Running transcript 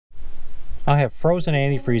I have frozen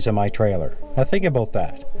antifreeze in my trailer. Now think about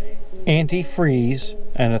that. Antifreeze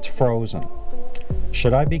and it's frozen.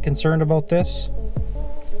 Should I be concerned about this?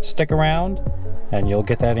 Stick around and you'll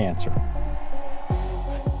get that answer.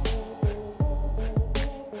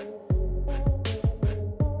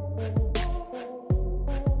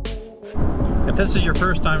 If this is your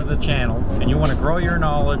first time to the channel and you want to grow your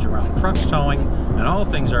knowledge around trucks, towing, and all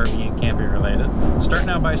things RV and camping related, start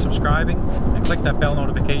now by subscribing and click that bell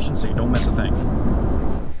notification so you don't miss a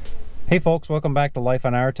thing. Hey folks, welcome back to Life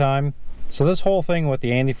on Our Time. So this whole thing with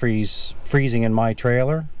the antifreeze freezing in my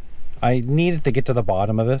trailer, I needed to get to the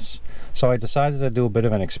bottom of this, so I decided to do a bit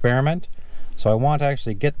of an experiment. So I want to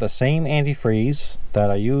actually get the same antifreeze that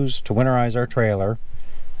I use to winterize our trailer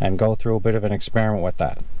and go through a bit of an experiment with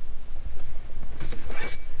that.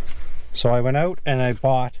 So I went out and I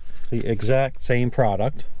bought the exact same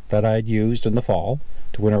product that I'd used in the fall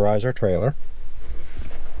to winterize our trailer.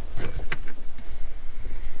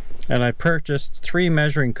 And I purchased 3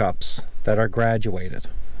 measuring cups that are graduated.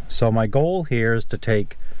 So my goal here is to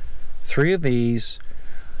take 3 of these.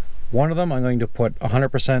 One of them I'm going to put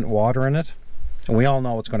 100% water in it, and we all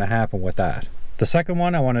know what's going to happen with that. The second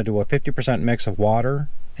one I want to do a 50% mix of water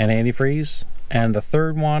and antifreeze, and the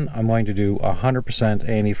third one I'm going to do 100%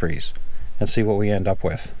 antifreeze and see what we end up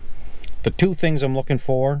with. The 2 things I'm looking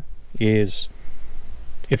for is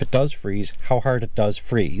if it does freeze, how hard it does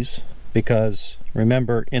freeze, because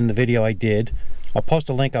remember in the video I did, I'll post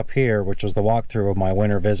a link up here, which was the walkthrough of my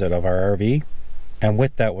winter visit of our RV, and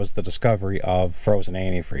with that was the discovery of frozen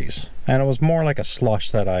antifreeze, and it was more like a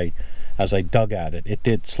slush that as I dug at it, it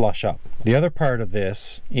did slush up. The other part of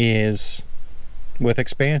this is with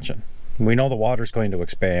expansion. We know the water's going to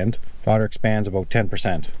expand. Water expands about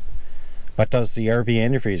 10%. But does the RV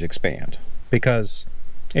antifreeze expand? Because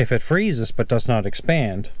if it freezes but does not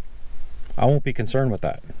expand, I won't be concerned with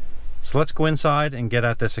that. So let's go inside and get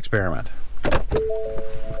at this experiment.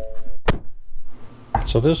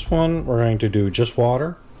 So this one we're going to do just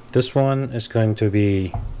water. This one is going to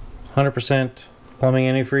be 100% plumbing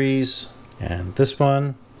antifreeze, and this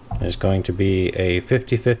one is going to be a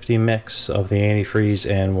 50-50 mix of the antifreeze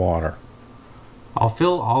and water. I'll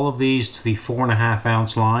fill all of these to the 4.5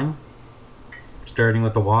 ounce line, starting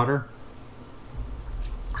with the water.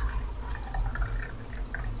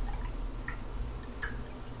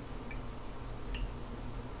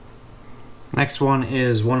 Next one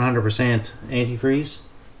is 100% antifreeze.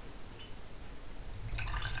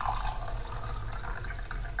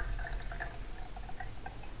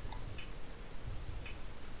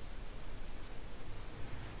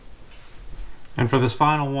 And for this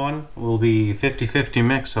final one will be 50-50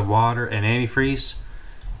 mix of water and antifreeze.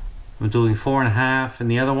 I'm doing 4.5 in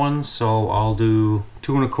the other ones, so I'll do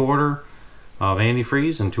 2 1/4 of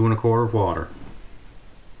antifreeze and 2 1/4 of water.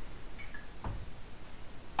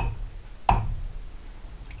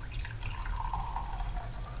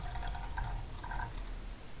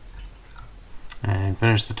 And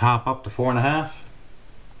finish the top up to 4.5.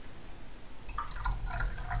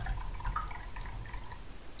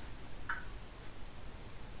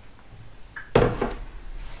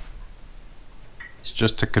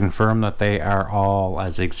 Just to confirm that they are all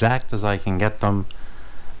as exact as I can get them.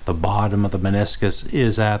 The bottom of the meniscus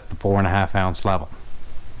is at the 4.5 ounce level.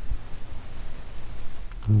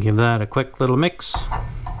 And give that a quick little mix.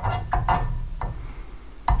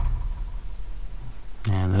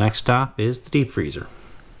 And the next stop is the deep freezer.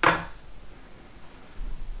 I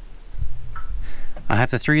have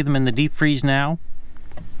the 3 of them in the deep freeze now.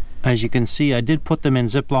 As you can see, I did put them in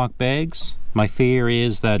Ziploc bags. My fear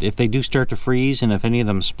is that if they do start to freeze and if any of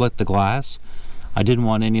them split the glass, I didn't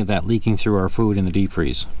want any of that leaking through our food in the deep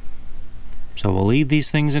freeze. So we'll leave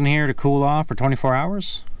these things in here to cool off for 24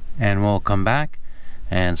 hours and we'll come back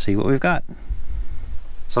and see what we've got.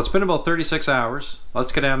 So it's been about 36 hours.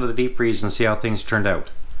 Let's get down to the deep freeze and see how things turned out.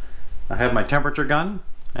 I have my temperature gun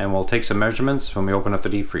and we'll take some measurements when we open up the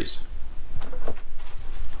deep freeze.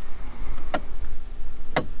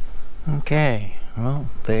 Okay, well,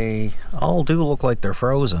 they all do look like they're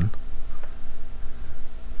frozen.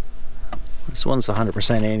 This one's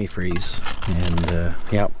 100% antifreeze, and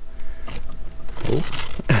yep.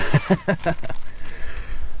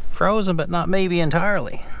 Frozen, but not maybe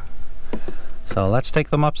entirely. So let's take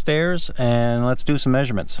them upstairs and let's do some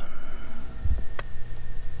measurements.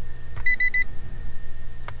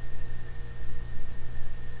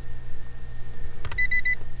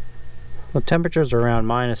 The temperatures are around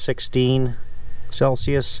 -16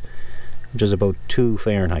 Celsius, which is about 2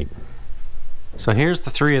 Fahrenheit. So here's the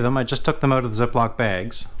 3 of them. I just took them out of the Ziploc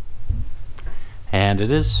bags. And it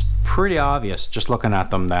is pretty obvious just looking at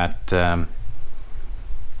them that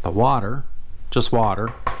the water just water,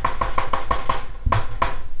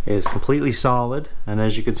 is completely solid, and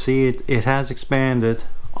as you can see it has expanded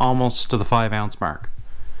almost to the 5 ounce mark.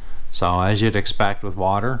 So as you'd expect with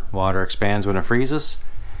water, water expands when it freezes.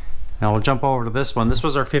 Now we'll jump over to this one. This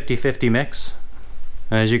was our 50-50 mix.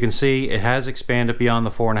 And as you can see, it has expanded beyond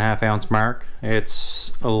the 4.5 ounce mark.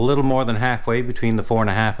 It's a little more than halfway between the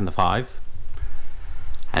 4.5 and the 5.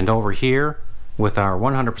 And over here, with our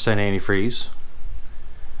 100% antifreeze,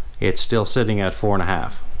 it's still sitting at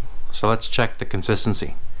 4.5. So let's check the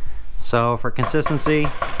consistency. So for consistency,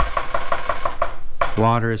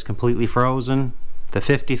 water is completely frozen. The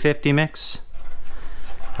 50-50 mix,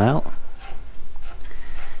 well,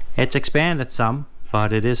 it's expanded some,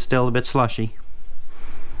 but it is still a bit slushy.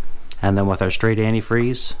 And then with our straight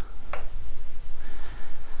antifreeze,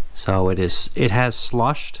 so it has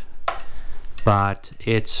slushed, but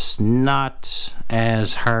it's not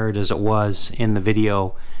as hard as it was in the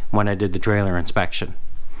video when I did the trailer inspection.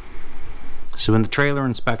 So in the trailer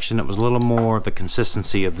inspection, it was a little more of the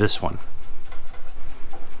consistency of this one.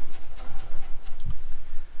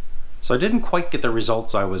 So I didn't quite get the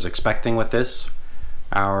results I was expecting with this.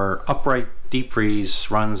 Our upright deep freeze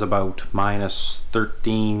runs about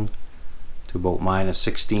 -13 to about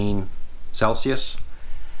 -16 Celsius,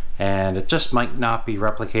 and it just might not be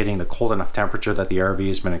replicating the cold enough temperature that the RV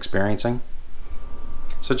has been experiencing.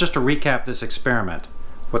 So just to recap this experiment,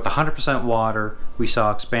 with the 100% water we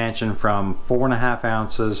saw expansion from 4.5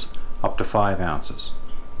 ounces up to 5 ounces.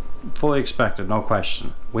 Fully expected, no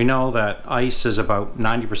question. We know that ice is about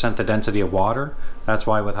 90% the density of water. That's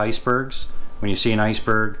why with icebergs, when you see an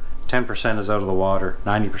iceberg, 10% is out of the water,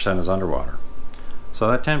 90% is underwater. So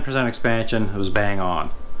that 10% expansion was bang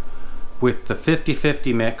on. With the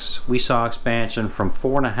 50-50 mix, we saw expansion from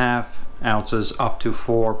 4.5 ounces up to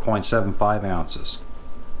 4.75 ounces.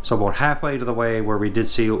 So about halfway to the way where we did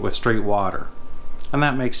see it with straight water. And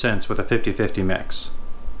that makes sense with a 50-50 mix.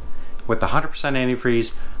 With the 100%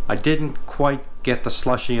 antifreeze, I didn't quite get the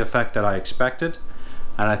slushy effect that I expected,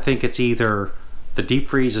 and I think it's either the deep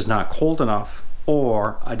freeze is not cold enough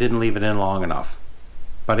or I didn't leave it in long enough.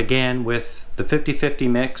 But again, with the 50-50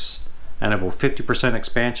 mix and about 50%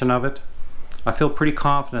 expansion of it, I feel pretty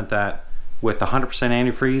confident that with the 100%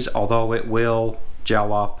 antifreeze, although it will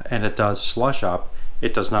gel up and it does slush up,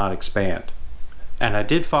 it does not expand. And I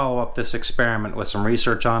did follow up this experiment with some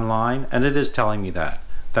research online, and it is telling me that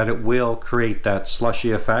it will create that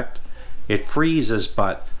slushy effect. It freezes,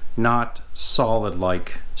 but not solid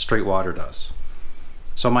like straight water does.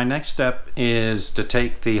 So my next step is to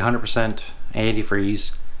take the 100%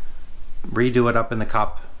 antifreeze, redo it up in the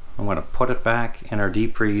cup. I'm going to put it back in our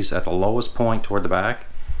deep freeze at the lowest point toward the back.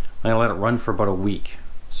 I'm going to let it run for about a week.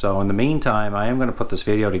 So in the meantime, I am going to put this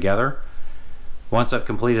video together. Once I've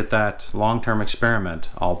completed that long-term experiment,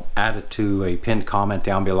 I'll add it to a pinned comment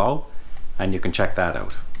down below, and you can check that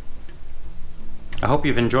out. I hope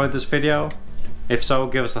you've enjoyed this video. If so,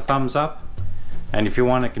 give us a thumbs up. And if you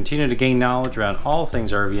want to continue to gain knowledge around all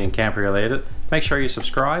things RV and camper related, make sure you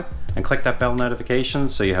subscribe and click that bell notification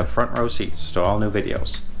so you have front row seats to all new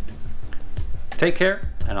videos. Take care,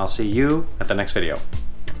 and I'll see you at the next video.